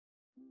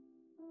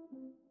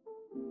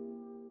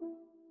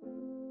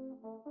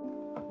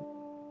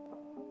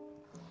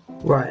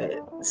Right,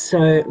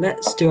 so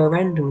let's do a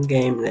random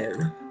game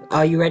then.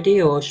 Are you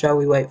ready, or shall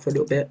we wait for a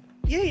little bit?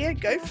 Yeah,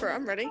 go for it.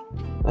 I'm ready.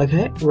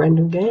 Okay,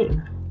 random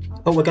game.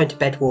 Oh, we're going to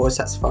Bedwars,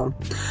 that's fun.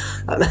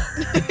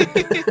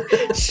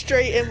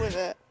 Straight in with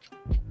it.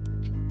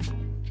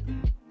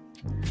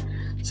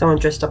 Someone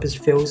dressed up as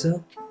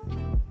Filzer.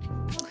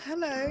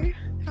 Hello.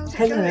 How's it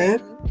Hello. going?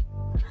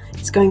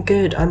 It's going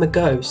good, I'm a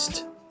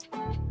ghost.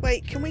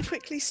 Wait, can we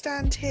quickly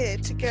stand here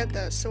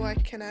together so I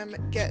can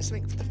get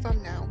something for the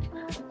thumbnail?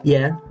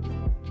 Yeah,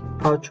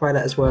 I'll try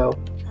that as well.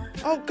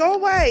 Oh, go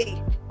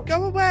away!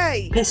 Go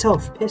away! Piss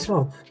off, piss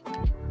off.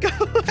 Go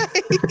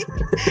away!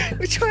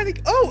 We're trying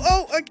to...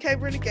 Oh, okay,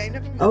 we're in a game.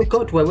 Never mind. Oh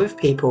god, we're with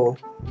people.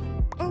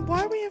 Oh,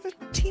 why do we have a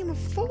team of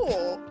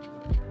 4?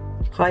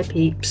 Hi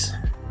peeps.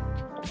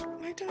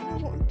 I don't know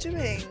what I'm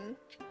doing.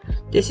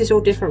 This is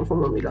all different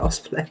from when we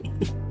last played.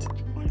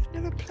 I've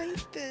never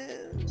played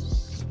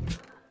this.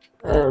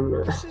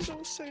 This is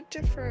all so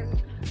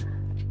different.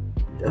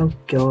 Oh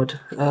god,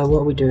 what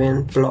are we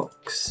doing?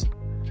 Blocks.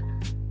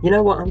 You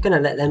know what, I'm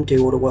gonna let them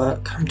do all the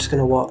work. I'm just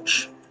gonna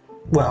watch.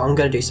 Well, I'm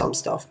gonna do some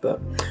stuff,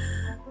 but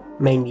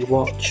mainly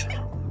watch.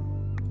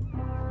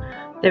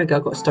 There we go,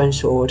 I've got a stone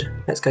sword.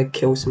 Let's go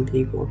kill some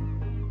people.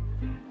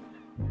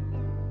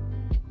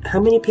 How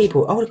many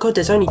people? Oh god,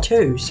 there's only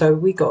 2, so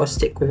we gotta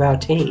stick with our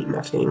team,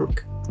 I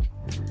think.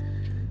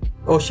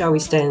 Or shall we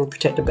stay and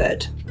protect the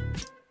bed?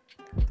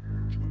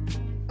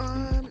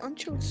 I'm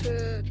chill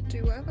to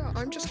do whatever.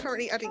 I'm just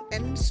currently adding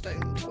end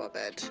stone to our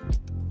bed.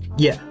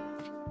 Yeah.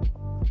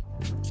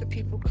 So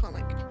people can't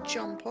like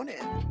jump on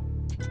it.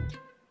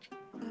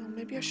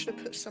 Maybe I should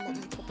have put some on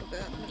the top of it.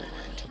 Never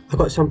mind. I've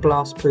got some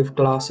blast-proof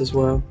glass as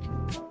well.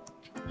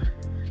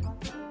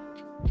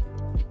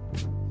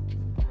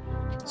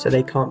 So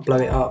they can't blow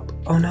it up.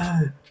 Oh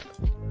no!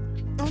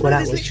 Oh Well, no,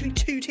 there's literally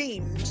 2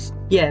 teams.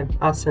 Yeah,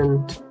 us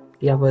and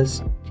the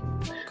others.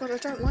 God, I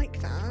don't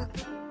like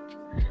that.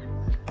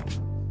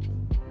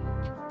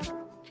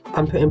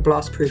 I'm putting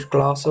blast-proof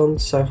glass on,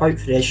 so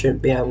hopefully they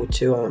shouldn't be able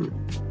to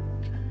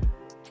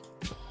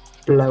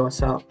blow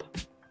us up.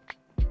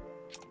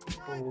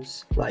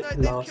 Like No,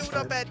 they've last killed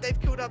time. our bed,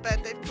 they've killed our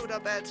bed, they've killed our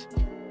bed.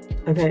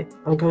 Okay,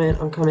 I'm coming.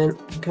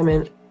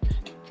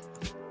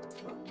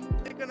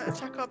 They're gonna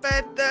attack our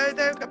bed.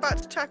 They're about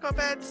to attack our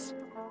beds.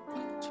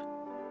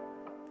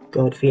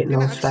 God,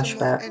 Vietnam's Gonna add some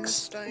more end flashbacks.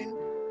 stone.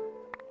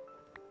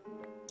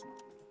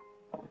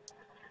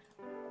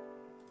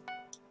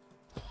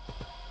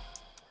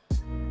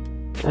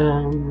 I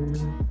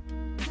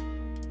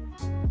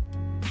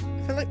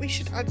feel like we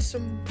should add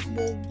some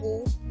more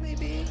wall,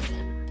 maybe?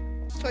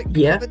 To like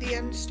cover the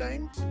end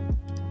stone.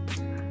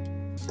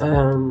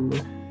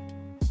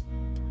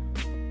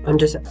 I'm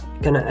just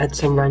gonna add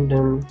some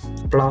random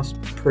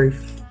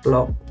blast-proof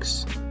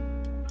blocks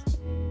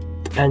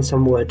and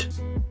some wood.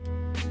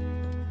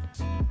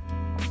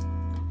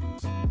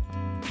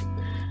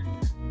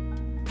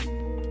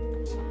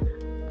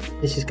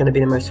 This is gonna be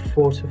the most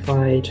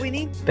fortified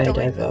bed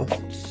ever.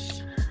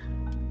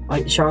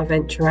 Shall I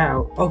venture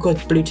out? Oh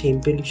god, blue team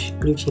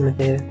are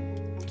here.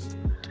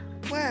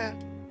 Where?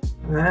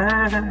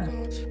 Ah.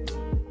 God.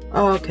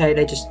 Oh, okay,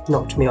 they just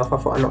knocked me off. I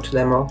thought I knocked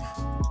them off.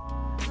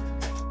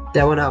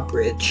 They're on our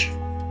bridge.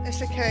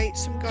 It's okay,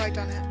 some guy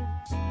done it.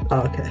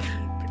 Oh, okay.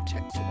 He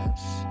protected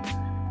us.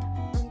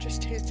 I'm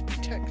just here to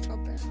protect our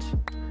bed.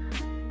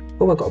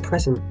 Oh, I got a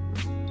present.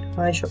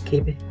 Hi,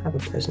 shopkeeper. Have a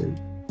present.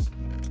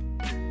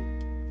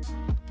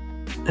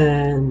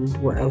 And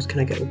what else can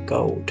I get with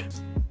gold?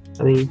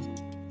 I mean,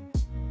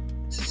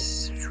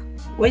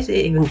 what is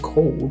it even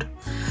called?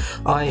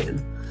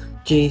 Iron.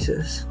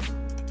 Jesus.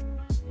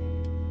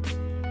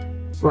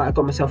 Right, I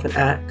got myself an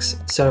axe,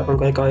 so I'm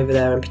going to go over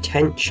there and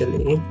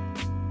potentially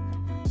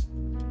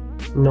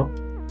not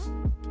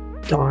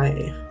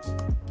die.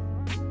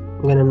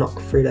 I'm going to knock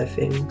through their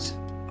things.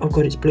 Oh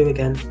god, it's blue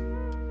again.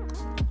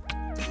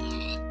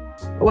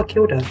 Oh, I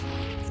killed her.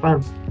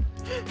 Fun.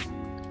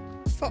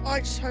 Thought I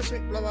just heard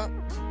something blow up.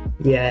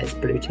 Yeah, it's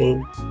blue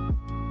team.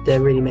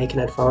 They're really making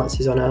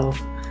advances on our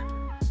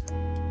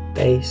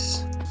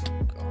base.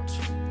 God.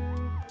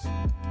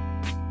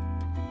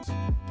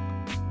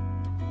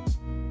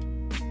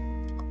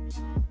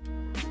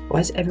 Why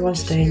is everyone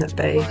staying at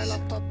base? Pile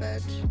up our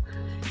bed.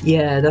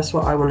 Yeah, that's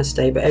what I want to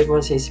stay, but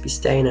everyone seems to be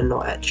staying and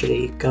not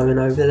actually going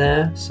over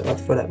there, so I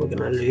feel like we're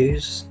going to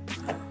lose.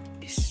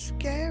 It's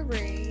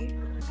scary.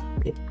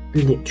 It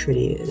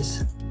literally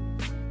is.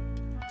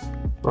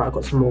 Right, I've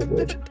got some more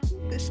wood. I've never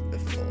done this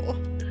before.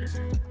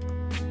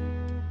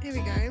 Here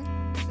we go.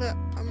 Look,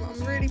 I'm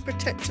really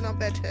protecting our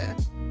bed here.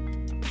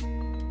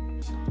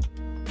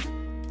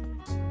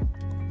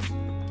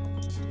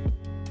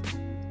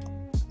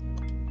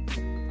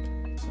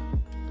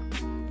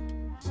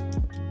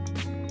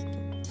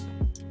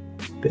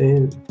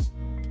 Boom.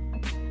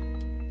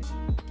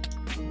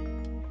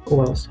 Oh,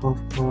 I lost half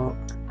part.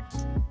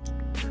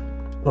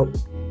 Oh,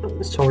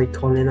 sorry,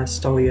 Colin, I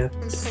stole you.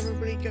 I'm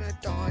probably gonna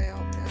die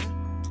out there.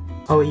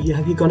 Oh,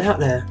 have you gone out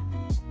there?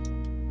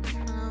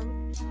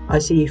 I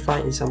see you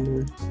fighting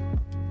someone.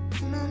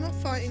 No, I'm not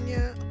fighting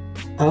yet.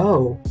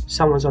 Oh,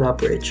 someone's on our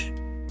bridge.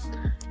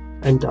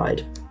 And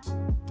died.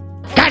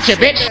 Gotcha,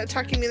 bitch! They're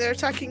attacking me, they're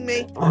attacking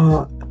me.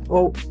 Oh,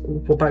 well,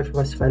 both of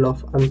us fell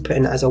off. I'm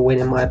putting it as a win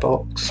in my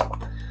box.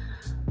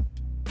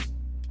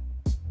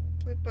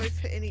 We're both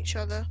hitting each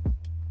other.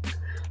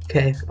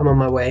 Okay, I'm on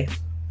my way.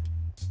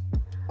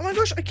 Oh my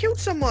gosh, I killed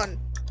someone!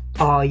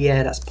 Oh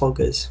yeah, that's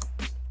Poggers.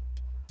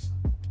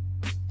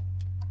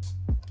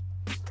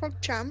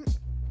 PogChamp.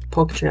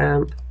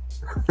 PogChamp.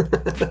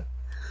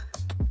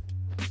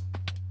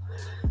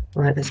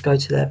 Right, let's go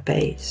to their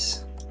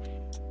base.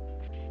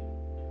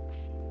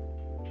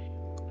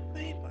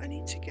 Wait, but I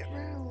need to get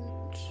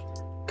round.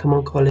 Come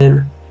on,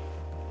 Colin.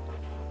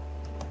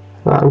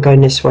 Right, I'm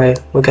going this way.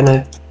 We're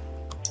gonna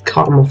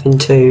cut them off in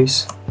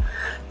twos.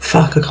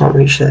 Fuck, I can't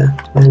reach there.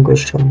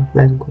 Language, Tom.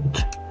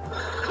 Language.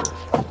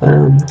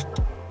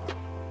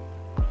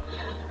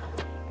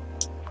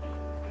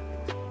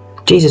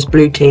 Jesus,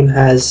 blue team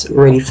has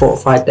really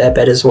fortified their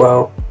bed as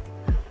well.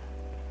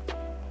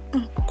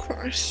 Oh,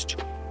 Christ.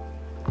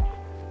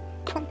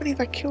 Can't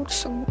believe I killed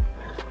someone.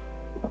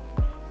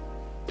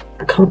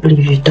 I can't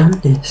believe you've done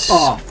this.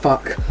 Oh,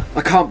 fuck.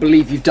 I can't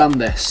believe you've done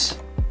this.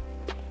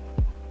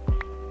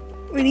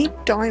 We need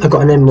diamonds. I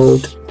got an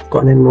emerald.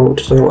 Got an emerald.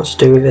 Don't know what to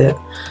do with it.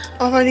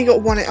 I've only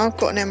got one. I've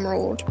got an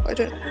emerald. I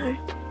don't know.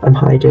 I'm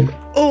hiding.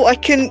 Oh,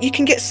 you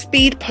can get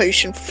speed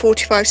potion for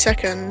 45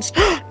 seconds.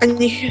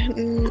 And you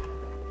can...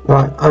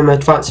 Right, I'm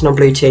advancing on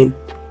blue team.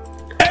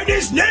 And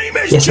his name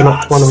is Yes, I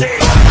knocked one off.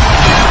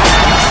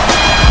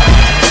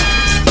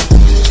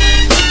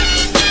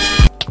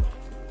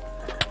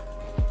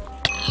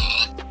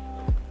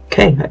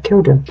 Okay, I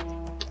killed him.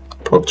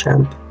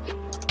 PogChamp.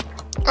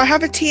 I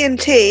have a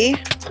TNT.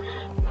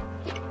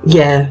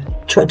 Yeah,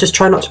 just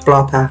try not to blow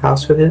up our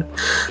house with it.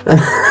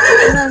 And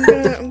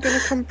I'm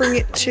gonna come bring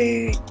it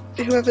to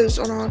whoever's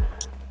on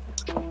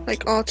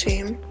our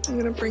team. I'm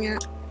gonna bring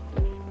it.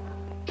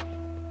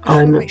 I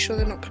want to make sure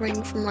they're not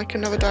coming from like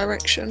another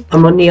direction.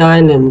 I'm on the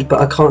island, but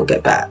I can't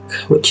get back,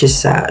 which is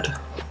sad.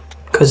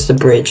 Because the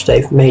bridge,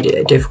 they've made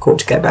it difficult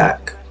to get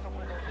back.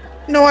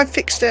 No, I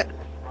fixed it.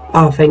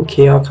 Oh, thank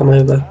you, I'll come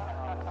over.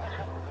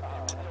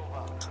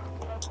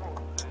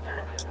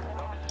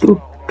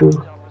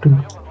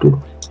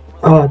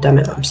 Oh, damn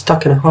it, I'm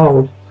stuck in a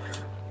hole.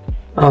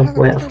 Oh,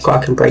 wait, I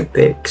forgot I can break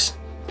bricks.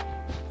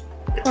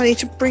 I need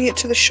to bring it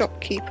to the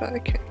shopkeeper,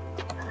 okay.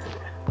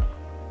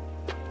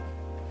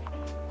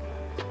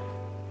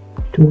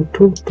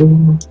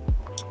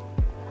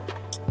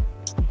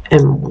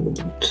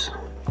 Emerald.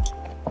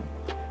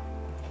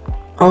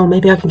 Oh,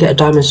 maybe I can get a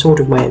diamond sword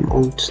with my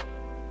emeralds.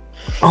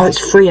 Oh,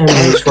 it's 3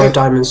 emeralds for a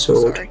diamond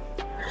sword. Sorry.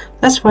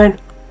 That's fine.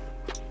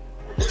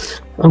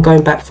 I'm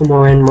going back for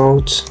more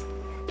emeralds.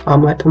 I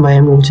might put my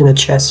emeralds in a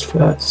chest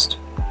first.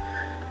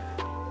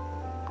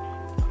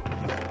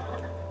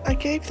 I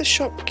gave the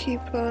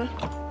shopkeeper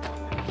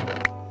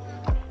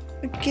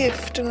a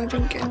gift and I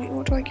didn't get any.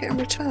 What do I get in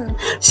return?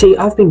 See,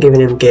 I've been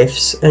giving him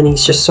gifts and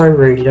he's just so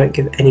rude, he don't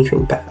give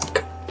anything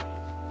back.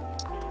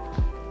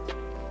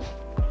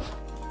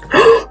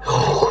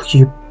 Oh,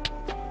 you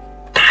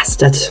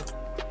bastard.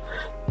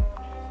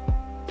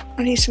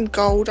 I need some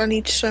gold. I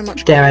need so much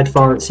gold. They're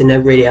advancing,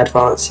 they're really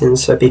advancing,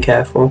 so be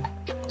careful.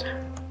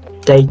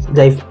 They've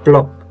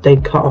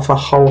cut off a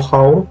whole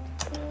hole.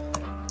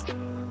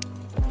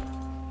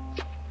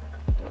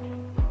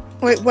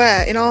 Wait,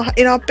 where? In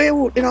our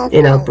build? In our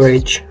house?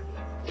 Bridge.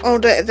 Oh,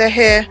 they're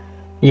here.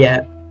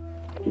 Yeah.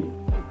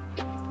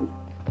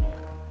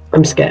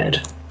 I'm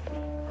scared.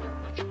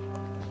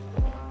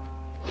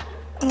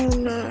 Oh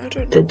no, I don't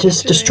know. They're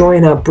just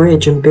destroying our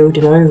bridge and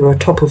building over on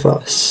top of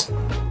us.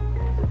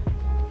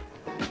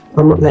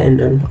 I'm not letting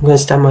them. I'm going to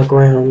stand my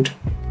ground.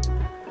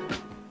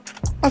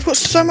 I've got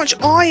so much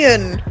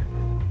iron.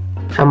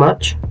 How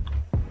much?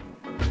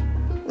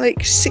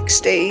 Like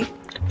 60.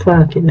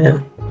 Fucking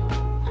hell.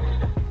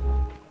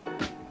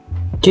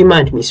 Do you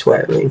mind me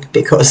swearing?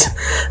 Because...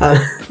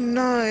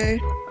 No.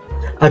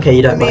 okay,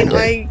 you don't mind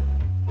it.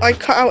 I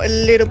cut out a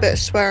little bit of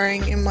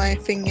swearing in my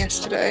thing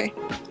yesterday.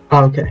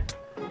 Oh, okay.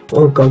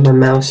 Oh god, my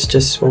mouse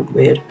just went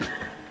weird.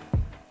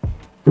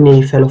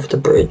 Nearly fell off the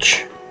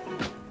bridge.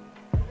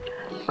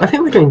 I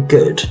think we're doing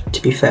good,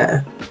 to be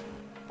fair.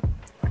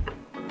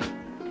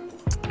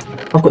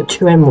 I've got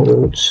 2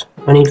 emeralds.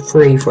 I need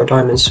 3 for a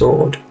diamond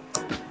sword.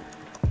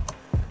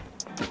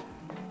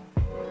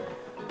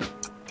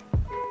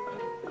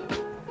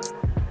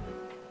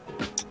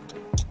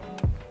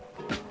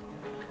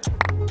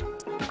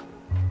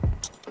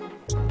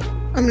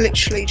 I'm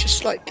literally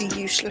just like the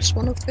useless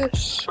one of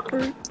this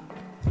group.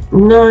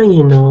 No,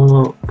 you're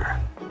not.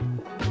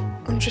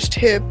 I'm just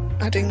here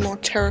adding more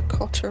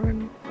terracotta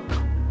and...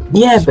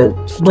 Yeah, but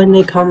when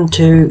they come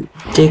to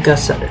dig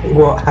us,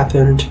 what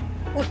happened?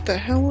 What the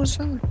hell was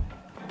that?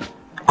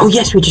 Oh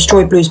yes, we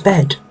destroyed Blue's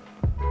bed.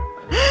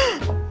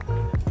 Oh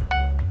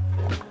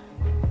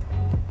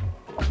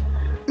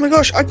my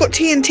gosh, I've got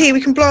TNT, we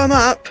can blow them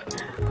up.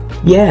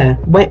 Yeah,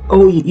 wait.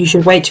 Oh, you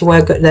should wait till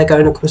they're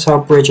going across our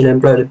bridge and then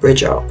blow the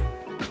bridge up.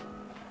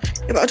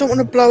 Yeah, but I don't want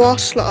to blow our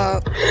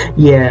slot up.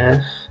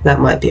 Yeah, that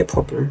might be a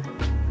problem.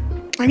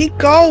 I need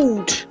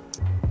gold.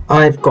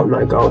 I've got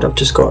no gold, I've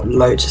just got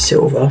loads of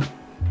silver.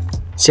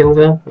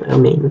 Silver? I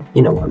mean,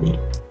 you know what I mean.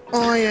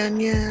 Iron,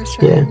 yeah,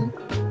 same. Yeah.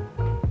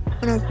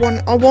 And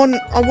I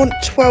want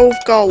 12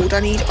 gold.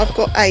 I've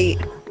got 8.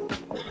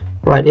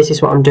 Right, this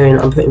is what I'm doing.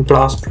 I'm putting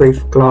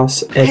blast-proof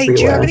glass everywhere. Hey,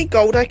 do you have any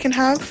gold I can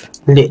have?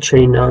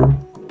 Literally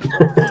none.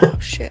 Oh,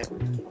 shit.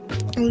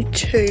 Only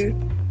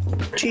 2.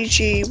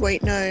 GG,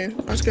 wait, no.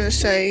 I was gonna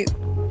say...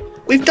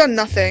 We've done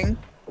nothing.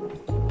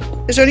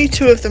 There's only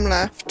 2 of them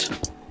left.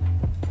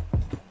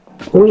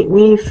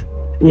 We've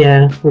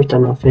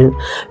done nothing.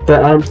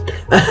 But,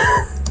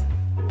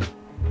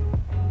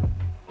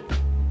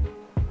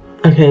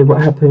 okay,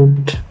 what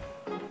happened?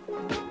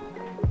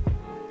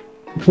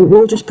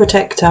 We'll just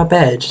protect our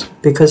bed,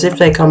 because if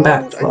they come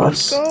back for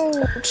us...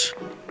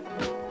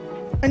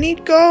 I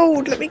need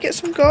gold! Let me get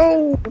some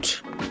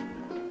gold!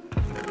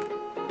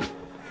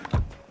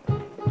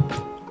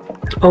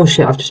 Oh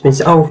shit, I've just been...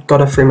 Oh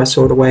god, I threw my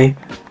sword away.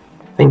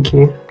 Thank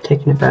you.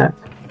 Taking it back.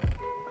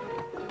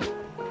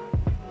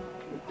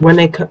 When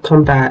they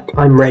come back,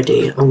 I'm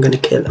ready. I'm gonna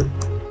kill them.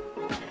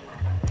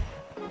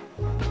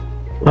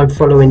 I'm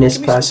following this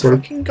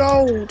person. Give me some fucking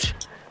gold!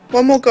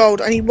 One more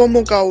gold. I need one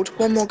more gold.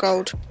 One more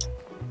gold.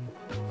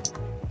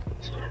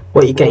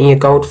 What are you getting your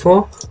gold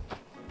for?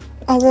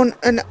 I want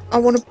a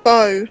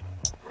bow.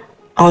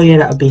 Oh yeah,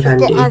 that would be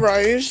handy. I've got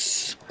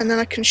arrows, and then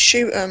I can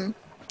shoot them.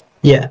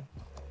 Yeah.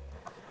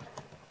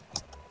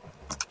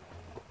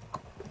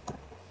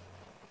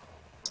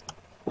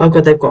 Oh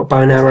god, they've got a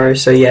bow and arrow,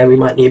 so yeah, we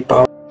might need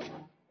bow.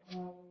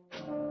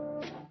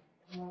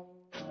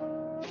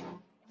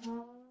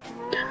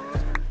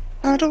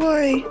 How do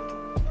I?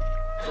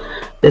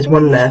 There's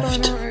one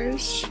left.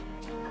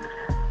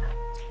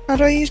 How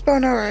do I use bow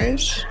and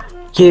arrows?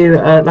 You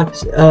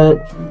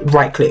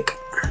right click.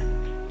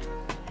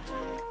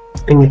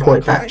 And you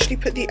point I back. can't actually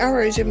put the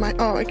arrows in my...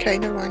 Oh, okay,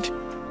 never mind.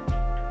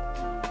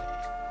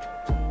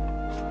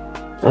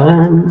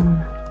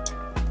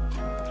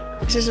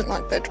 This isn't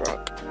like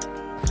Bedrock.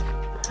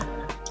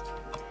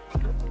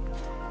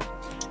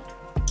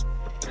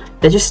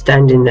 They're just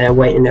standing there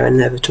waiting their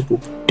inevitable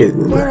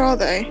doom. Where are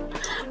they?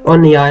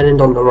 On the island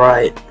on the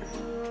right.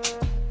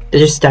 They're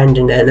just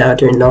standing there now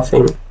doing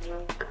nothing.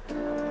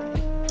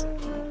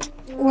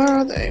 Where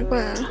are they?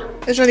 Where?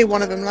 There's only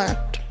one of them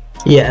left.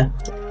 Yeah.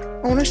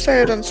 I want to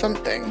say I've done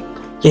something.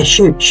 Yeah,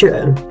 shoot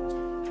him.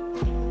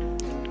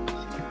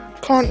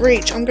 Can't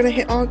reach. I'm gonna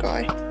hit our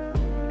guy.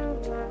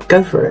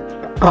 Go for it.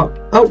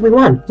 Oh, we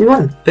won.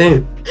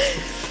 Boom.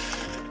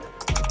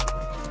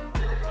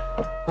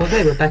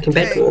 Okay, we're back in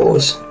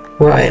Bedwars.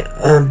 Right,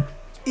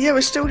 Yeah,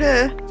 we're still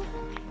here.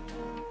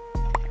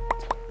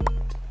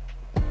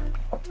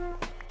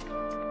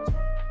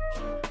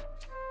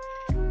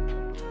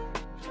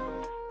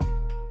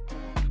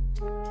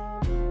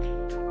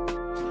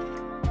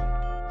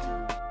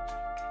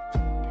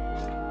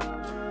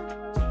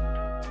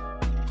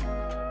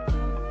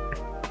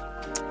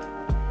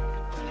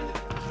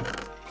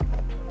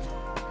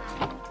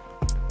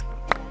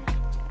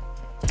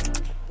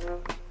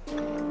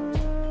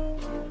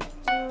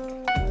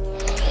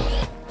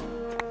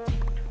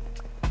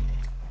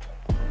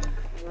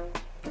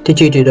 did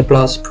you do the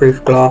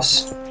blast-proof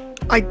glass?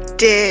 I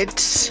did.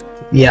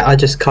 Yeah, I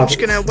just covered.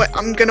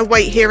 I'm gonna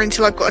wait here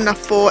until I've got enough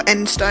for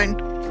endstone.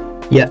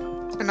 Yeah.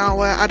 And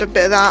I'll add a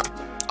bit of that.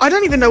 I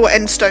don't even know what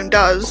endstone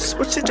does.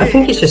 What's it do? I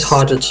think it's just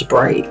harder to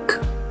break.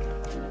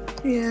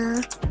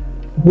 Yeah.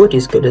 Wood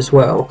is good as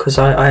well, because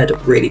I had a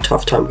really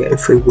tough time getting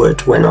through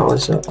wood when I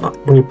was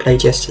when we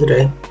played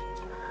yesterday.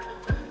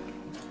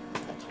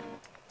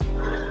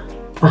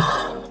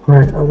 Oh,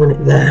 right, I want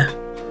it there.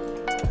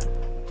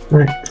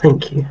 Right,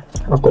 thank you.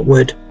 I've got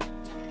wood.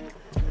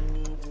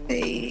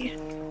 Hey.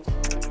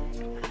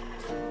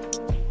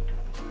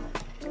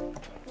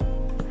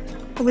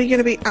 Are we going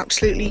to be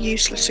absolutely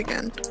useless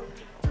again?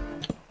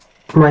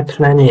 My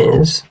plan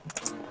is,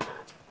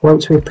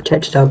 once we've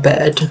protected our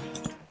bed,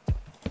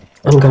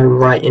 I'm going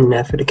right in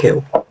there for the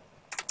kill.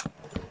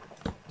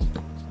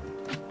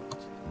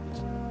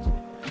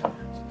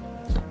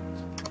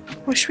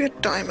 Wish we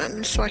had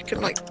diamonds so I could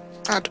like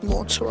add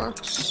more to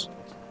us.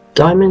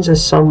 Diamonds are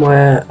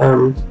somewhere,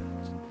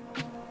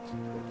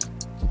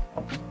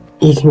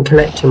 you can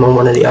collect them on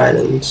one of the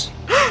islands.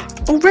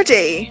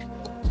 Already?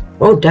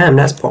 Oh damn,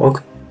 that's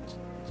Pog.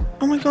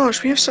 Oh my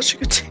gosh, we have such a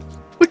good team.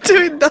 We're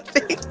doing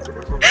nothing.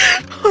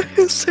 I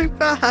feel so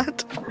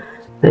bad.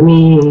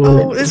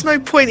 Oh, there's no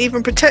point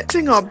even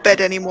protecting our bed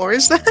anymore,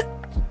 is there?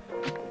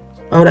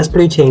 Oh, that's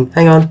blue team.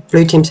 Hang on,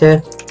 blue team's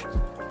here.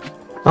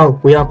 Oh,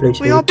 we are blue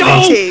team. We are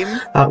blue team.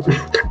 Oh.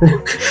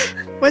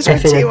 Where's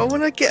red team? I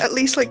want to get at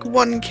least like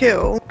 1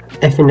 kill.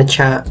 F in the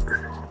chat.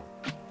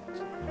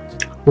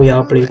 We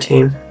are blue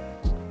team.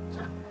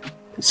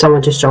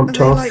 Someone just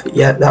jumped off. Like...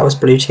 Yeah, that was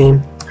blue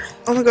team.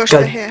 Oh my gosh,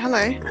 they're here.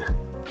 Hello.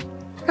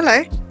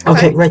 Hello.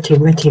 Okay, red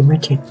team.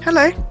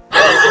 Hello.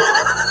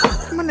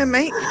 Come on then,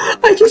 mate.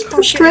 I just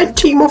pushed red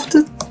team off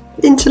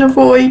into the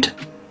void.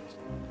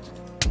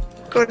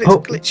 God, it's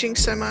glitching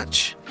so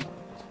much.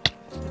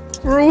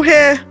 We're all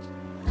here.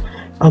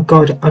 Oh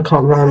god, I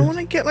can't I run. want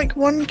to get like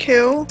 1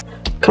 kill.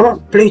 Come on,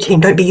 blue team,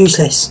 don't be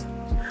useless.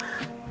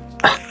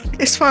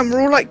 It's fine,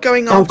 we're all like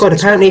going Oh after god,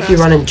 this apparently one if you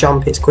run person. and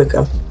jump, it's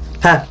quicker.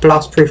 Ha,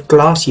 blast-proof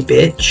glass, you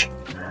bitch.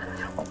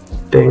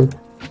 Boom.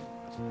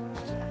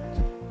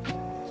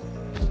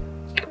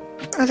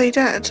 Are they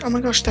dead? Oh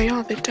my gosh, they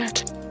are. They're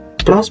dead.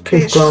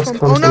 Blast-proof it's glass from...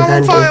 comes Oh no, in I'm on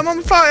handy. fire! I'm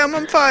on fire! I'm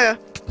on fire!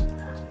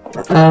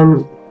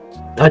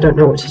 I don't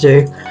know what to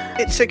do.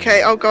 It's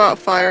okay, I'll go out of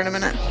fire in a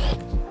minute.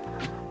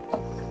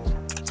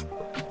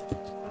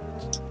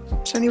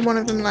 There's only one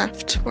of them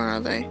left. Where are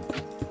they?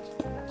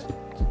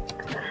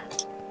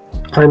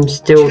 I'm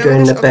still Do you know doing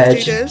where the this other bed,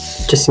 dude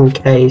is? just in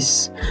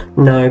case.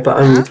 No, but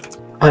Huh?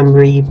 I'm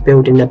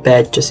rebuilding the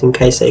bed just in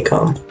case they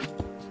come.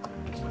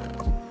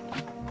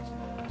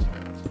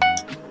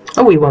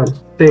 Oh, we won.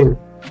 Boom.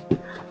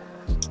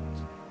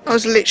 I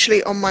was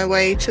literally on my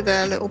way to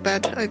their little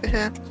bed over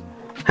here.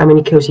 How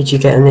many kills did you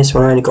get in this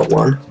one? I only got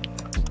 1.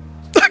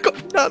 I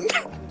got none.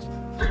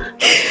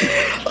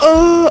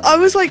 Oh, I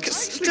was like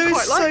doing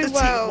quite like so the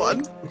well.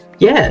 team one.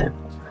 Yeah.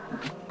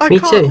 I Me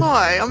can't too.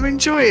 lie, I'm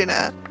enjoying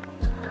it.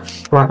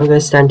 Right, I'm going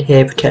to stand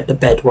here, protect the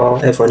bed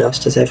while everyone else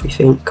does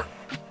everything.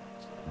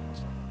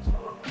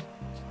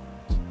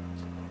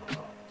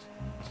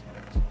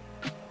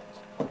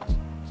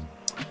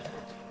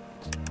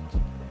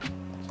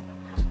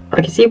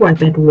 I can see why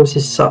Bedwars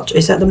is such...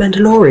 Is that the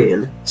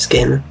Mandalorian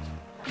skin?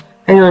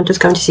 Hang on, just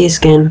come to see a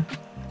skin.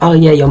 Oh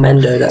yeah, you're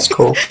Mando, that's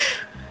cool.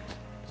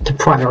 The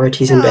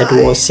priorities in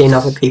Bedwars, seeing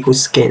other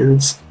people's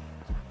skins.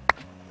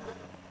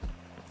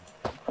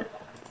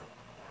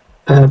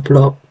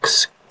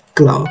 Blocks,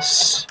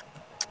 glass.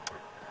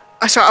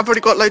 Sorry, I've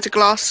already got loads of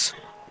glass.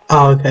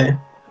 Oh, okay.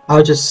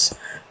 I'll just...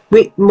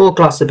 more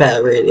glass the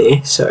better,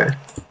 really, so...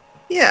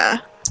 Yeah.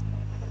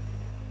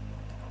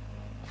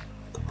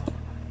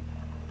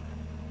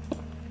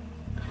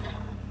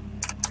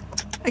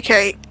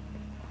 Okay,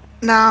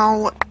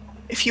 now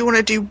if you want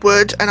to do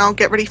wood, and I'll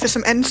get ready for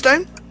some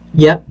endstone.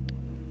 Yep.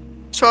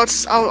 So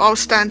I'll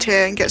stand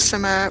here and get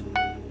some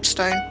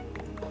stone.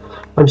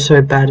 I'm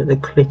so bad at the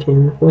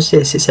clicking. What's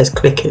this? It says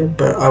click it,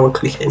 but I will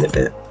click it in a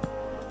bit.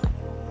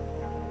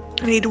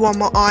 I need 1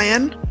 more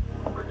iron.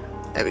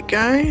 There we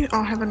go.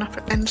 I'll have enough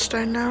for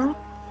endstone now.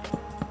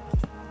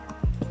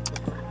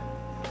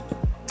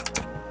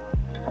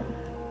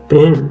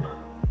 Boom.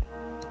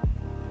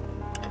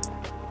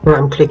 Right,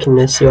 I'm clicking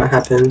this, see what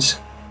happens.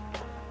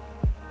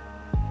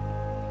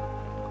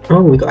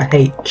 Oh, we got a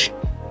H.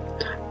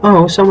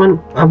 Oh, someone...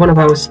 one of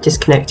ours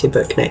disconnected,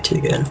 but connected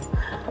again.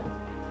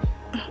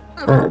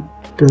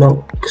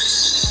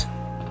 Blocks.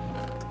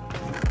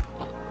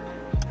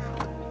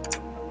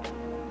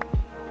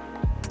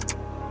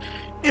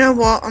 You know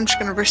what? I'm just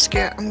gonna risk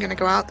it. I'm gonna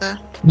go out there.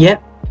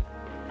 Yep.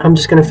 I'm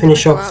just gonna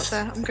finish Go out off.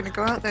 there. I'm gonna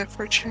go out there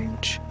for a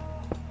change.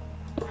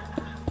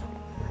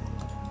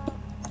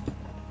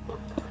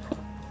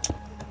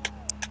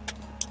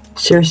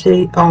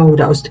 Seriously? Oh,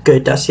 that was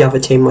good. That's the other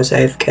team was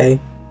AFK.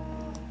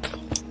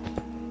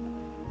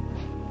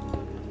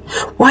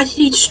 Why did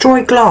he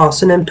destroy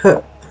glass and then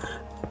put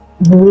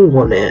wall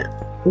on it?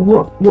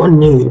 What a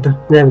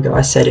noob. There we go,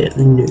 I said it.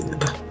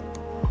 Noob.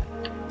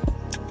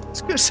 I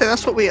was gonna say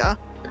that's what we are.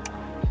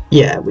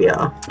 Yeah, we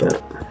are,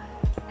 but...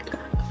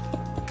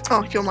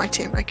 Oh, you're my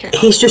team. Okay.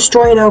 He's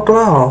destroying our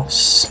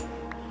glass.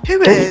 Who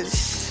Don't-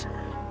 is?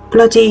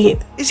 Bloody...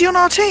 Is he on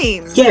our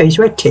team? Yeah, he's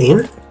red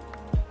team.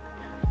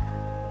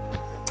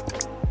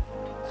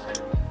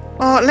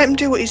 Oh, let him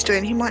do what he's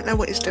doing. He might know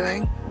what he's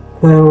doing.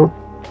 Well,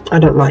 I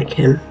don't like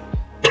him.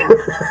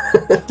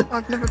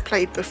 I've never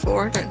played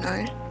before. I don't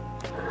know.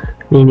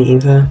 Me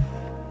neither.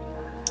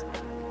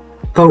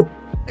 Oh,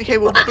 Okay,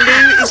 well,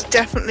 blue is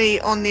definitely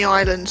on the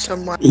island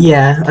somewhere.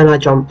 yeah, and I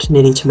jumped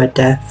nearly to my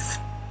death.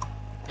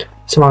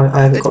 So I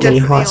haven't They're got many definitely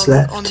hearts on,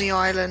 left. on the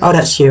island. Oh,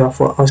 that's you. I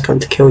thought I was coming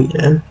to kill you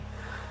then.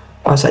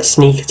 I was like,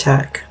 sneak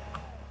attack.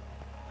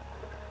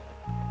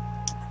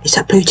 Is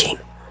that blue team?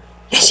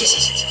 Yes, yes,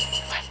 yes, yes, yes,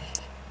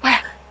 yes. Where?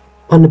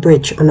 On the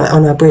bridge, on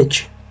our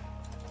bridge.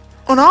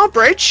 On our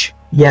bridge?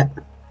 Yep.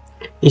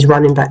 He's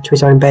running back to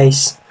his own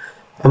base.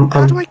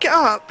 How do I get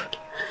up?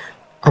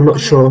 I'm not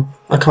sure.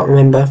 I can't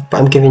remember, but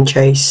I'm giving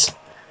chase.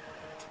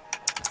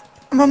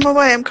 I'm on my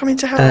way. I'm coming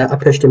to help. I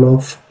pushed him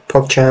off.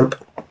 PogChamp.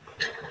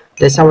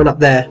 There's someone up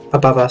there,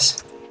 above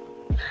us.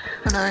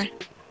 I know.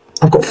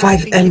 I've got I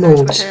 5 think he knows we're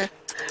emeralds. here.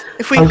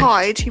 If we I'm-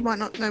 hide, he might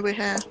not know we're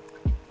here.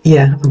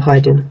 Yeah, I'm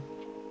hiding.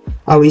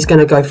 Oh, he's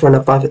gonna go for an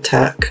above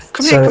attack.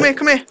 Come here, come here,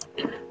 come here.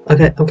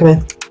 Okay, I'm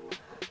coming.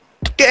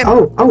 Get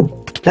him.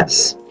 Oh,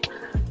 that's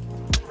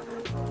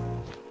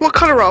What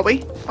colour are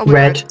we? Oh, we're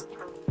red.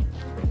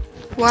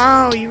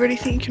 Wow, you really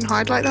think you can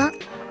hide like that?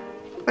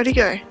 Where'd he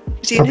go?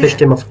 Is he I in here?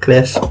 pushed him off a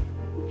cliff. Oh,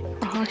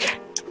 okay.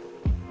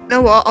 You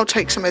know what? I'll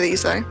take some of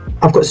these though.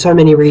 I've got so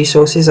many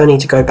resources, I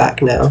need to go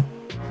back now.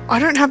 I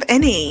don't have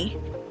any.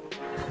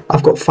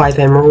 I've got 5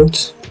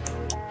 emeralds.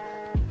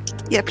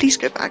 Yeah, please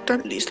go back.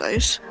 Don't lose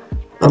those.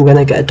 I'm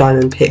gonna get a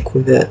diamond pick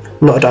with it.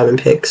 Not a diamond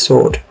pick,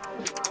 sword.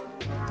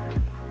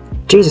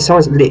 Jesus,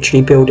 someone's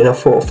literally building a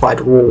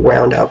fortified wall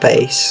around our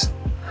base.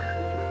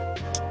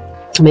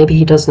 Maybe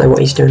he does know what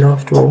he's doing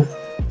after all.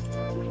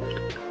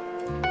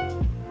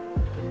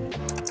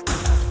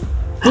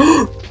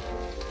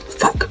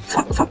 Fuck.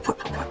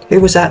 Who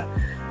was that?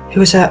 Who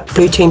was that?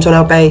 Blue team's on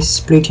our base.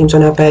 Blue team's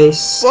on our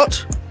base.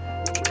 What?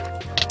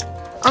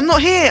 I'm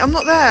not here. I'm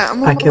not there.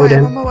 I'm on I my killed way.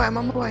 him. I'm on my way. I'm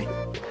on my way.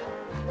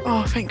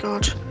 Oh, thank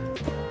God.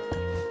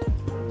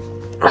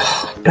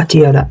 Oh, bloody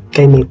hell, that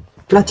gave me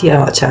bloody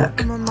heart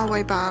attack. I'm on my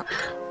way back.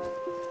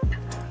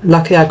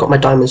 Luckily I got my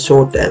diamond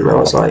sword then, I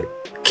was like,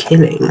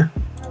 killing. I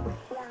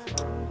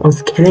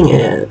was killing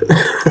it.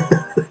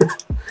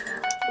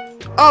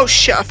 Oh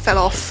shit, I fell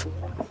off.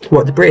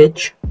 What, the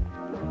bridge?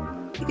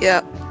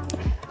 Yeah.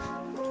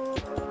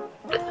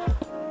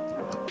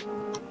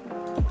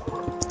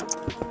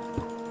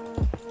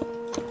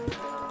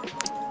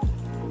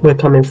 We're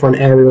coming for an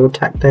aerial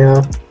attack, they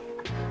are.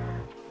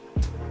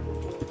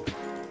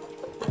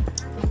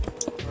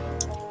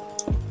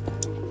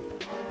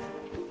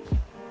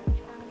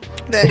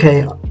 There.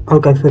 Okay, I'll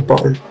go for the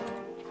bottom.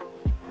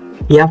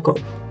 Yeah, I've got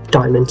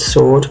diamond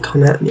sword,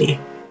 come at me.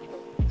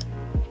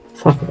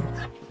 Fuck off.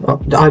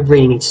 Oh, I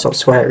really need to stop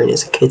swearing,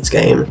 it's a kid's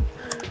game.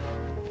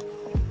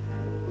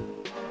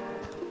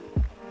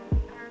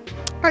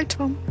 Right,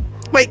 Tom.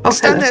 Wait, Oh,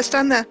 stand hello. there,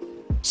 stand there.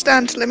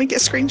 Stand, let me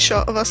get a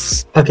screenshot of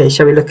us. Okay,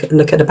 shall we look at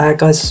the bad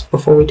guys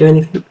before we do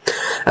anything?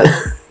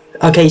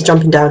 Okay, he's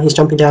jumping down,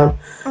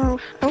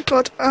 Oh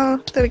God,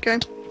 there we go.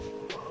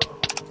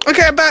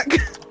 Okay, I'm back.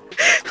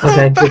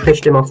 Okay, I'm we back.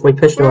 pushed him off, Where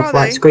are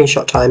right, they?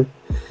 screenshot time.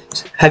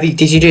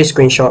 Did you do a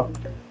screenshot?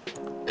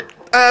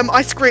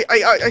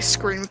 I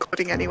screen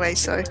recording anyway,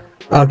 so.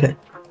 Okay.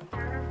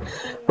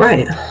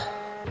 Right.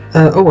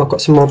 Oh, I've got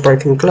some more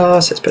broken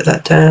glass, let's put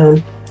that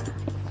down.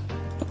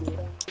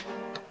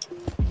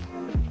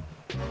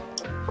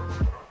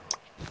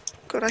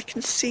 God, I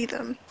can see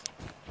them.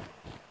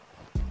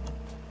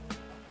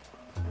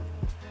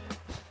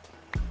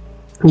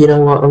 You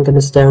know what, I'm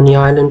gonna stay on the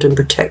island and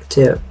protect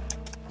it.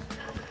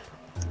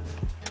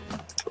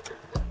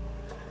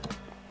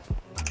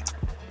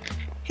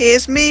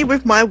 Here's me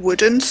with my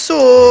wooden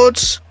sword.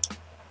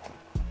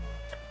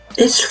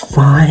 It's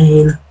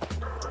fine.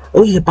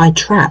 Oh, you buy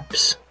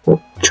traps.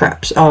 What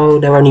traps? Oh,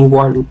 they're only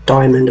one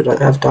diamond, I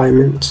don't have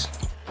diamonds.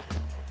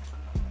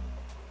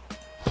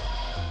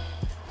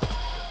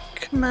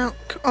 Come out.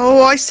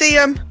 Oh, I see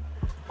them.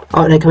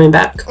 Oh, they're coming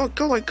back? Oh,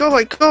 go away, go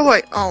away, go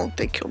away. Oh,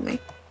 they killed me.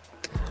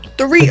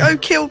 Dorito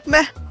killed me.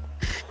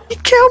 He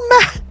killed me.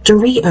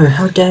 Dorito,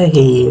 how dare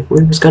he?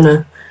 We was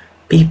gonna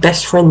be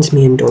best friends,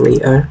 me and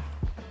Dorito.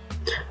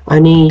 I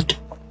need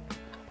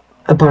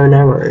a bow and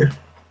arrow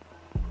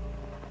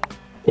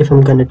if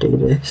I'm gonna do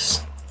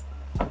this.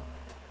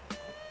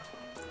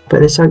 But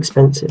they're so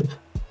expensive.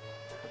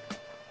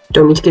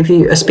 Do you want me to give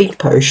you a speed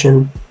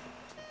potion?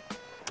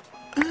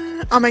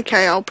 I'm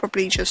okay, I'll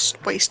probably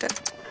just waste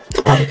it.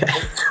 Oh, okay.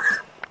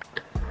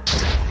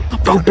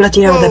 Oh,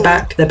 bloody hell, Whoa.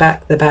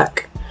 they're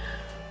back.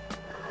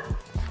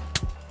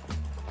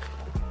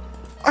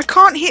 I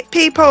can't hit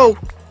people.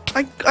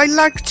 I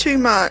lag too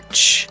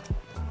much.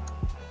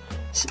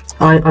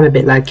 I'm a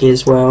bit laggy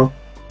as well.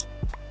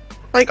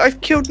 Like, I've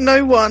killed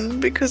no one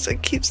because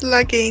it keeps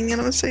lagging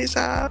and I'm so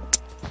sad.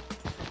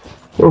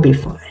 We'll be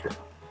fine.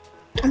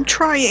 I'm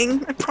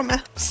trying, I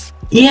promise.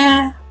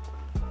 Yeah.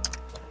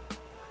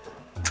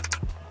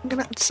 I'm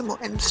gonna add some more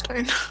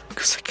endstone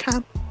because I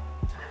can.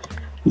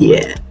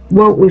 Yeah.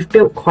 Well, we've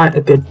built quite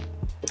a good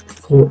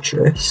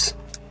fortress.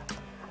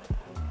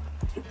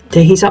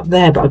 He's up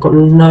there, but I've got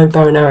no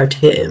bow and arrow to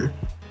hit him.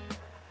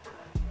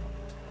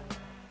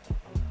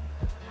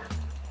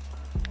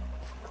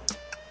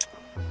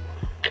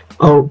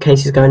 Oh,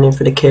 Casey's going in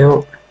for the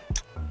kill.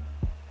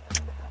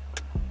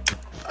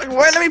 It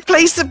won't let me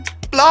place the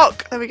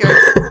block. There we go.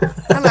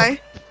 Hello.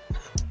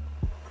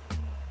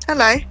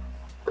 Hello.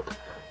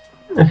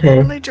 Okay.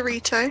 Hello,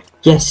 Dorito.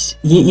 Yes,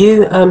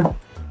 you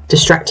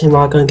distract him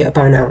while I go and get a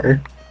bow and arrow.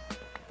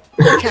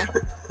 Okay.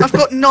 I've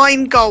got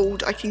 9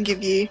 gold I can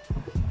give you.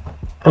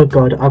 Oh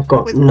god, I've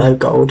got With- no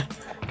gold.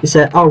 Is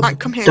there? Oh, Right,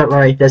 come here. don't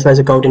worry, there's loads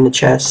of gold in the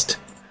chest.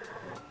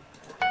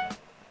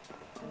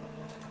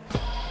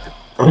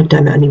 Oh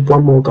damn it, I need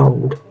one more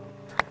gold.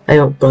 Hey,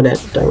 oh, got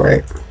it, don't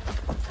worry.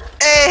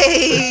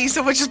 Hey,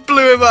 someone just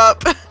blew him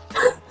up.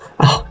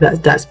 Oh,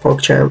 that's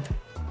PogChamp.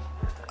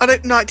 I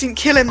don't know, it didn't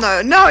kill him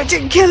though. No, it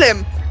didn't kill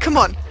him. Come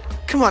on.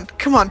 Come on,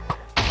 come on.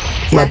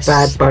 My Yes.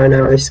 bad bow and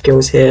arrow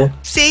skills here.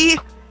 See,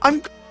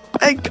 I'm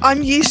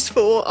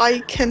useful. I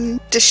can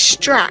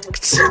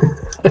distract.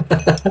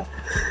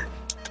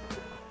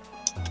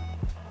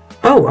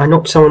 Oh, I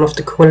knocked someone off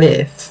the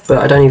cliff, but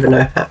I don't even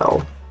know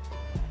how.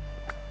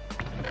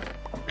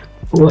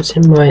 What's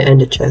in my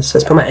ender chest?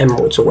 Let's put my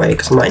emeralds away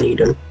because I might need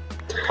them.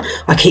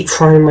 I keep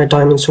throwing my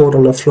diamond sword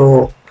on the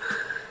floor.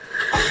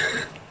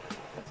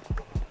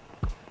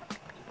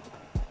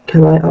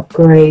 Can I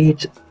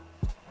upgrade?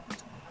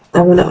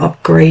 I want to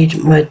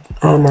upgrade my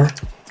armor.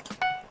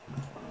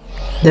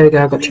 There we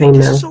go, I got This chainmail.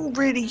 is all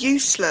really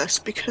useless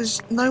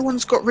because no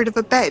one's got rid of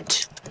a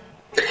bed.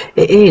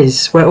 It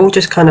is. We're all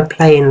just kind of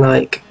playing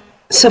like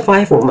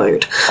survival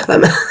mode.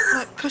 Like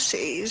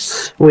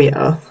pussies. We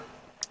are.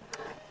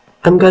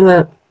 I'm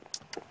gonna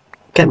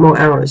get more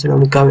arrows and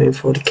I'm going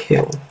for the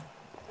kill.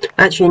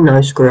 Actually,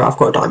 no, screw it. I've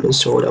got a diamond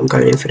sword. I'm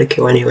going in for the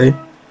kill anyway.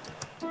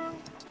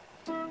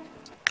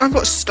 I've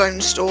got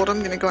stone sword.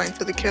 I'm gonna go in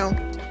for the kill.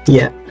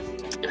 Yeah.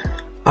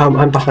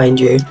 I'm behind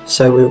you,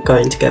 so we're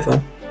going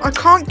together. I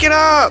can't get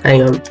up!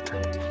 Hang on.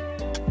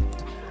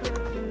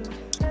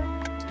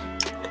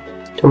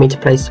 Do you want me to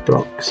place the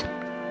blocks?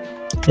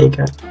 There you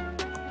go.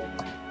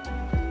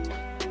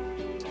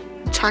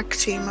 Tag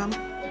team, man.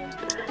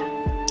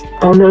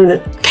 Oh no,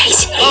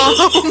 Casey!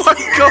 Oh my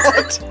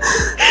god!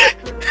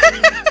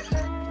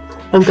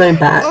 I'm going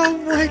back. Oh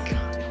my god.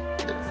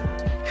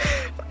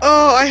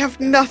 Oh, I have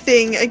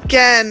nothing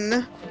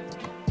again.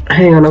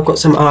 Hang on, I've got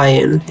some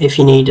iron if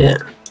you need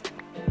it.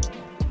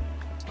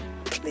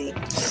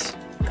 Please.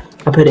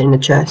 I'll put it in the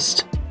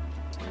chest.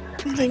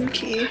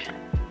 Thank you.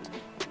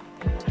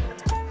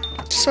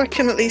 So I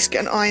can at least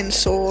get an iron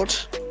sword.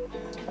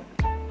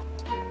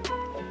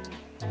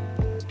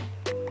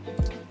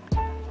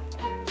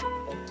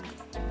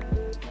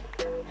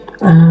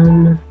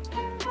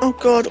 Oh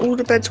god, all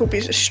the beds will be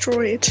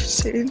destroyed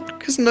soon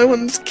because no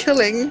one's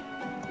killing.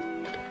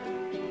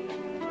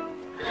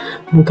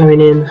 I'm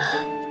going in.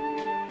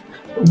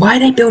 Why are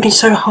they building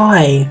so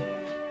high?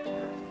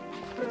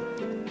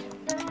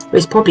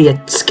 It's probably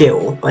a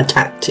skill, a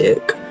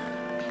tactic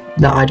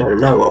that I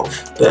don't know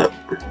of, but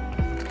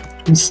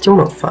it's still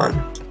not fun.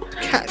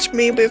 Catch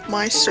me with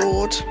my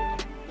sword.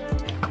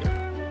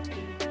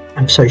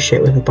 I'm so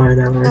shit with a bow and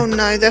arrow. Oh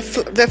no, they're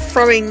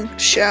throwing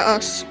shit at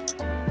us.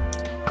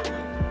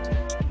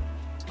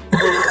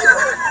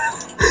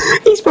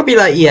 He's probably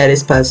like, yeah,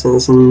 this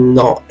person's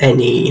not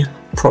any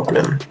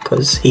problem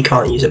because he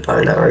can't use a bow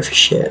and arrow for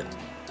shit.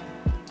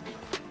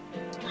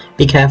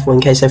 Be careful in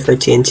case they throw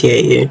TNT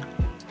at you.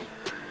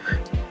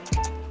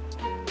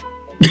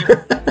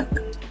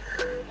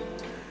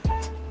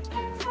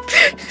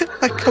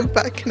 I come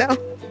back now.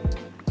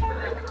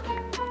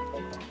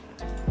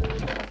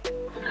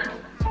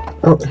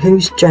 Oh,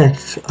 who's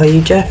Jeff? Are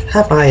you Jeff?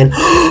 Have iron.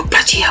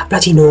 Bloody hell,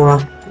 bloody Nora.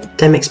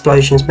 Them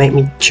explosions make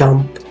me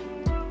jump.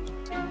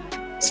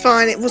 It's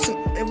fine, it wasn't.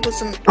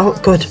 Oh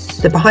god,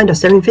 they're behind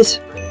us, they're invis.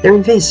 They're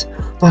invis.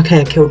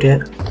 Okay, I killed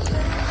it.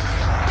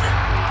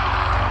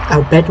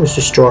 Our bed was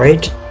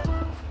destroyed.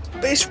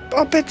 But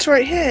our bed's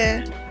right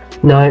here.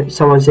 No,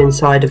 someone's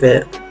inside of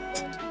it.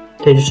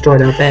 They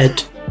destroyed our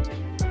bed.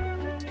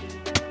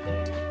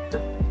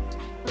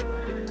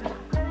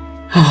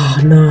 Oh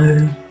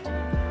no.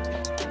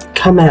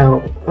 Come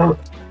out. Oh,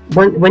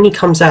 when he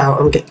comes out,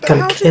 I'm gonna kill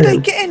him. How did they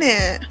get in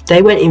it?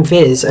 They went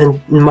invis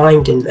and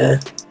mined in there.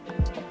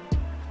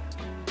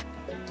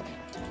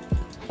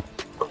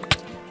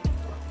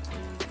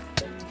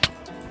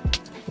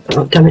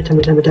 Oh, damn it.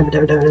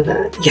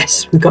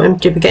 Yes, we got him.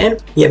 Did we get him?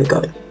 Yeah, we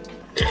got him.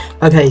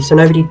 Okay, so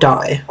nobody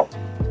die.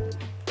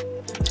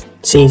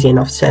 It's easy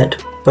enough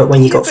said, but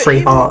when you got 3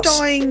 hearts.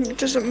 Dying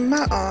doesn't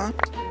matter.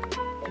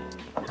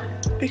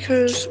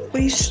 Because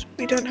we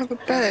don't have a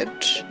bed.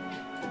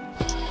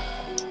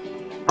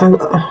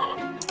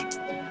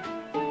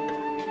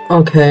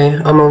 Okay,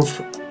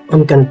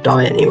 I'm gonna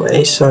die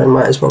anyway, so I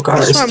might as well go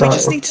and start. We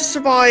just need to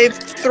survive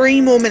 3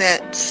 more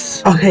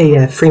minutes. Okay,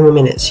 yeah, 3 more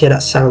minutes. Yeah,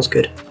 that sounds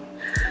good.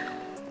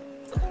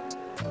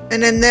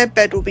 And then their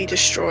bed will be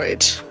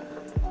destroyed.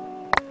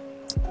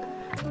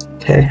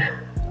 Okay.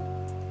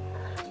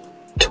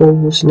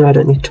 Tools? No, I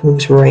don't need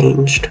tools.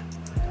 Ranged.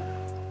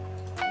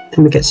 Let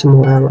me get some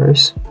more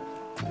arrows.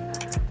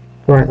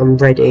 Right, I'm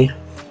ready.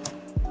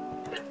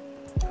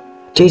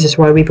 Jesus,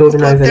 why are we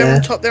building over there?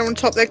 They're on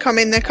top, they're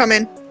coming.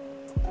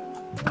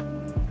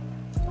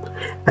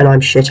 And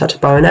I'm shit at a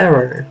bow and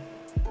arrow.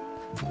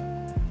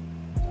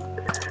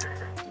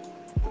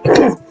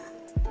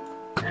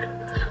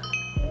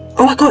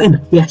 Oh, I got him!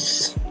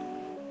 Yes!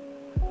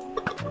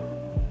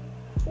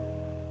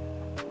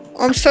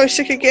 I'm so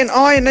sick of getting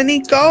iron, I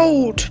need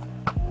gold!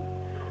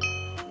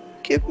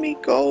 Give me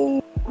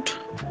gold.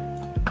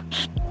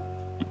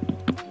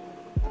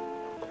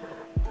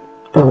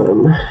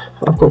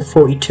 I've got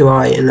 42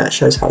 iron, that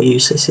shows how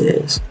useless it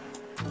is.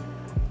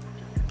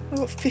 I've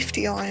got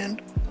 50 iron.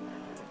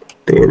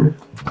 Boom.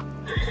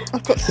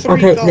 I've got 3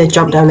 okay, gold. they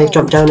jumped down.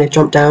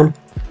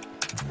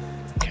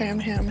 Okay, I'm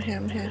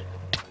here.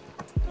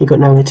 You got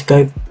nowhere to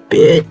go,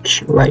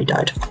 bitch. Right, you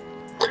died.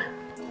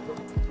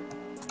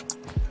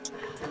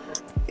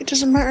 It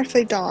doesn't matter if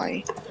they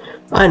die.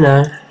 I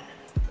know.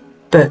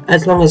 But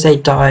as long as they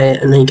die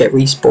and then get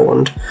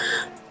respawned.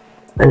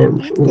 And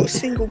then... I haven't got a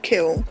single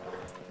kill.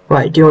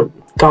 Right, do you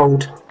want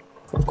gold?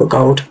 I've got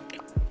gold.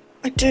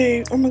 I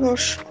do. Oh my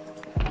gosh.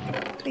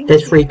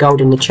 There's 3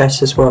 gold in the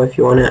chest as well if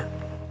you want it.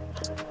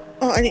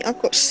 Oh, I've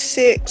got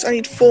 6. I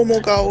need 4 more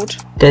gold.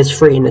 There's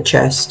 3 in the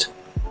chest.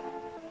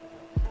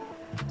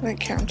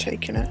 Okay, I'm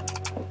taking it.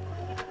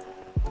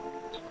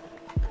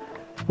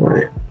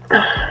 Right.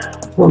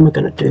 What am I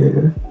gonna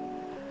do?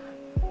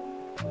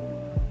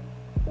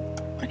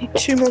 I need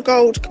 2 more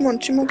gold. Come on,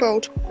 2 more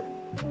gold.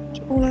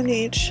 All I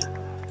need.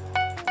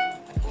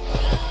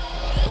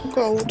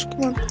 Gold,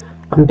 come on.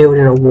 I'm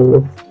building a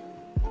wall.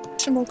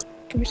 Some more.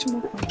 Give me some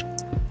more gold.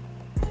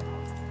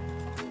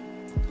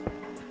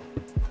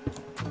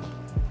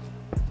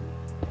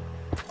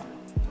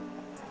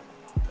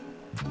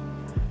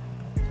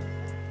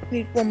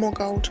 Need one more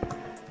gold.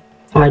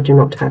 I do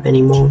not have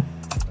any more.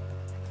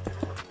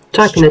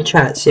 Type in the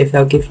chat, see if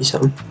they'll give you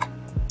some.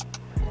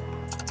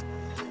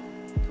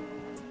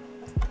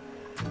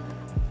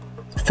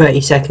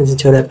 "30 seconds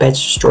until their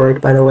bed's destroyed,"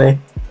 by the way.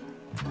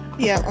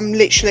 Yeah, I'm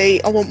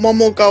literally. I want one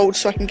more gold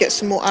so I can get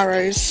some more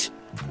arrows.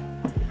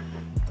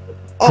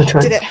 Oh, I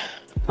did it.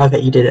 Okay,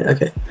 you did it,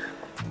 okay.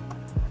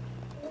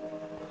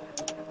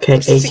 Okay,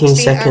 18 16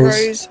 seconds.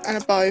 arrows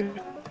and a bow.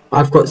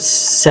 I've got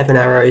 7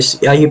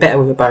 arrows. Are you better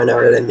with a bow and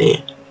arrow than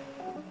me?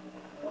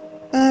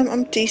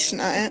 I'm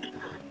decent at it.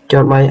 Do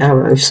you want my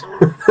arrows?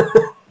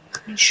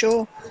 You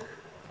sure?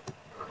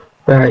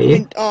 Where are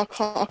you? Oh,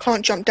 I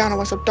can't jump down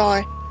otherwise I'll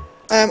die.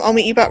 I'll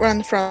meet you back round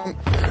the front.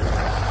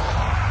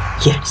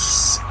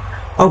 Yes.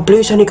 Oh,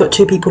 blue's only got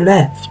 2 people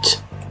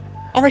left.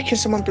 I reckon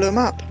someone blew them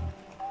up.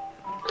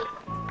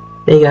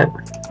 There you go.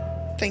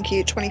 Thank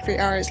you. 23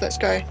 arrows. Let's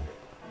go.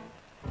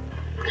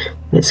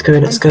 Let's go,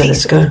 let's go,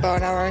 let's go. With a bow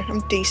and arrow.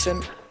 I'm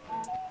decent.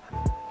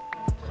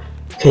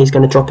 Okay, he's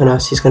gonna drop on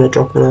us, he's gonna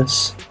drop on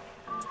us.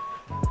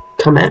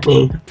 Come at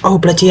me. Oh,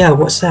 bloody hell,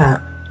 what's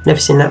that? Never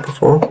seen that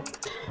before.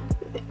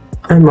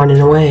 I'm running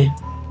away.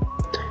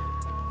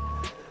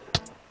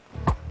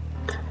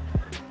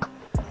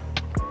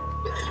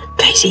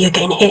 Casey, you're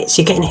getting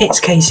hits,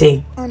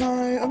 Casey. I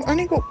know, I've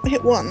only got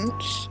hit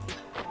once.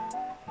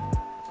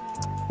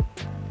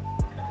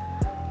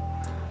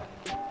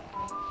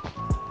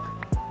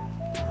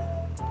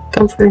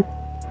 Come through.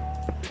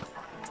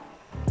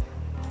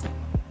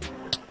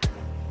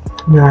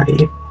 Where are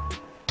you?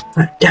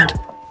 Right, down.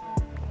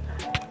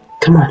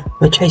 Come on,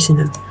 we're chasing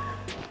them.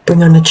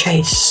 Bring on the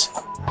chase.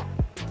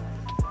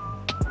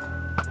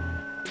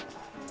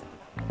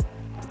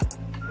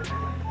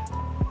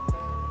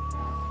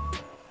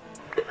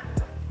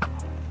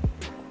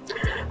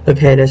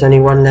 Okay, there's only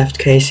one left,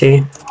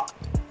 Casey.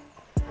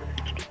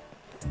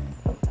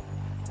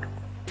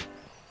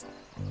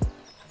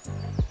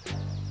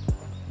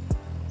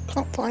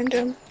 Can't find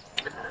him.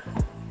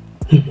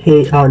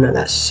 Oh no,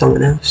 that's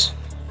someone else.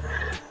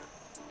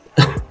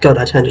 God,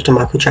 I turned it to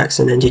Michael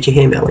Jackson, and did you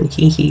hear me? I went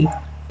hee hee.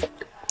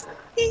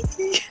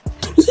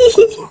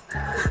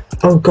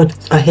 Oh God,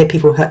 I hear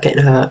people getting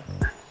hurt.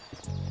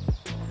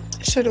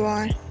 So do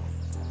I.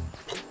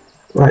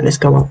 Right, let's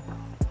go up.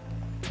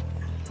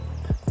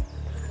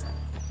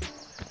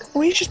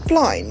 Were you just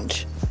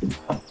blind?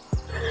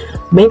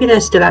 Maybe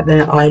they're still at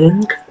their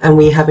island, and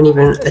we haven't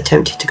even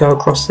attempted to go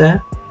across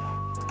there.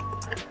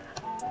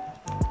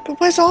 But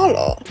where's our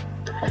lot?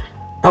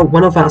 Oh,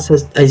 one of us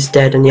is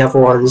dead, and the other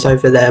one's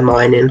over there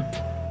mining.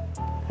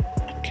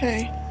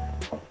 Okay.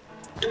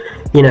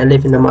 You know,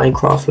 living the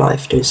Minecraft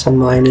life, doing some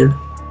mining.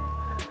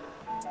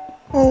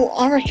 Well,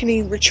 I reckon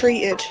he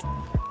retreated.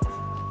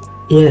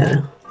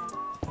 Yeah.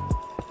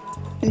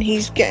 And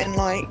he's getting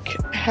like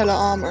hella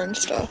armor and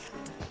stuff.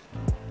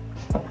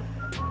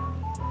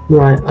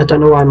 Right, I don't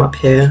know why I'm up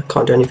here.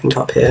 Can't do anything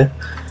up here.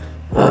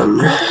 How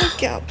do I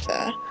get up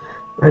there?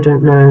 I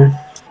don't know.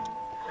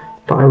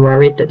 But I'm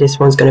worried that this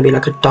one's going to be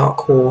like a dark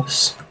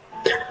horse.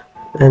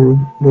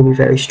 And will be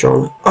very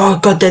strong. Oh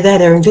God, they're there,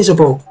 they're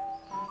invisible.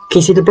 Can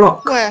you see the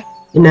block? Where?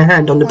 In their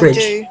hand on the bridge.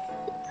 I do.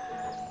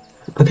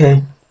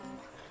 Okay.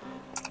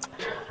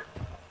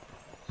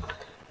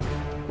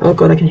 Oh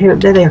God, I can hear them.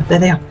 There they are, there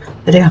they are,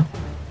 there they are.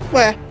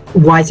 Where?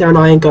 Why is there an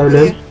iron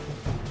golem? Yeah.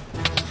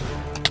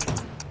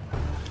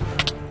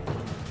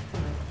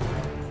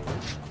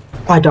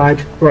 I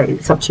died. Right,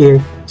 it's up to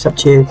you. It's up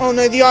to you. Oh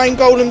no, the iron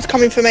golem's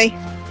coming for me.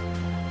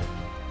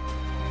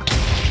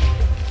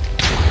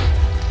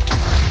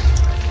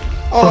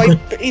 Oh,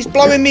 he's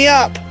blowing me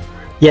up.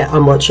 Yeah,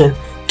 I'm watching.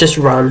 Just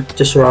run,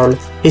 just run.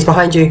 He's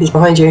behind you, he's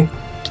behind you.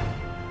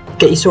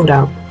 Get your sword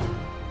out.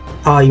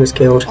 Ah, he was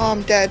killed. Oh,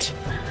 I'm dead.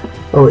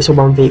 Oh, it's a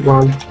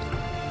 1v1.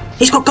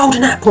 He's got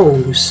golden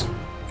apples!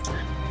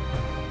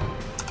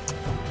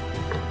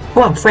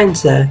 Oh, our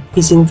friend's there.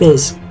 He's in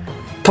Viz.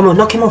 Come on,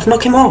 knock him off,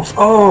 knock him off!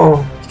 Oh,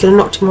 he's gonna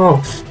knock him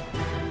off.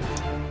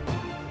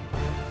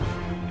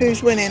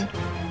 Who's winning?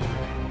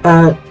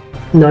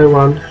 No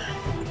one.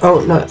 Oh,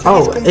 no.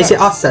 Oh, is it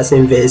us that's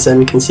in Viz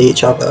and can see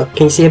each other?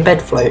 Can you see a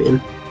bed floating?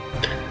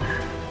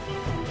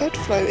 Bed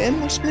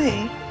floating? That's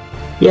me.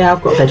 Yeah,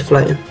 I've got a bed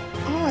floating.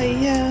 Hi,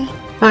 yeah.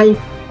 Hi.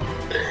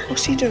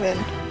 What's he doing?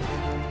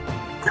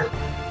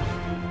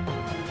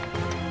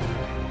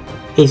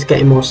 He's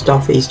getting more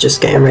stuff. He's just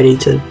getting ready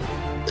to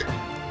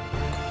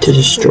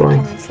destroy.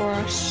 Coming for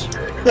us.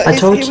 Look,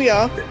 here we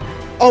are.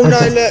 Oh no,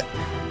 look.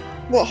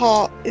 What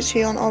heart is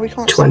he on? Oh, we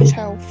can't 20. see his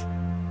health.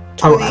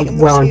 20,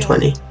 oh, well, I'm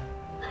 20.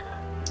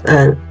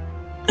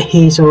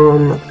 He's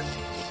on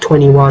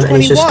 21, and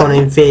he's just gone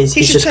invis.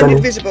 He's just turned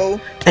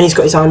invisible. And he's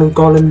got his iron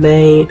golem,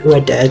 mate.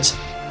 We're dead.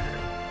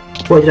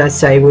 What did I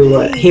say?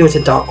 He was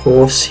a dark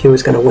horse. He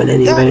was going to win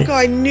anyway. That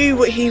guy knew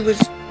what he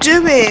was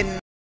doing.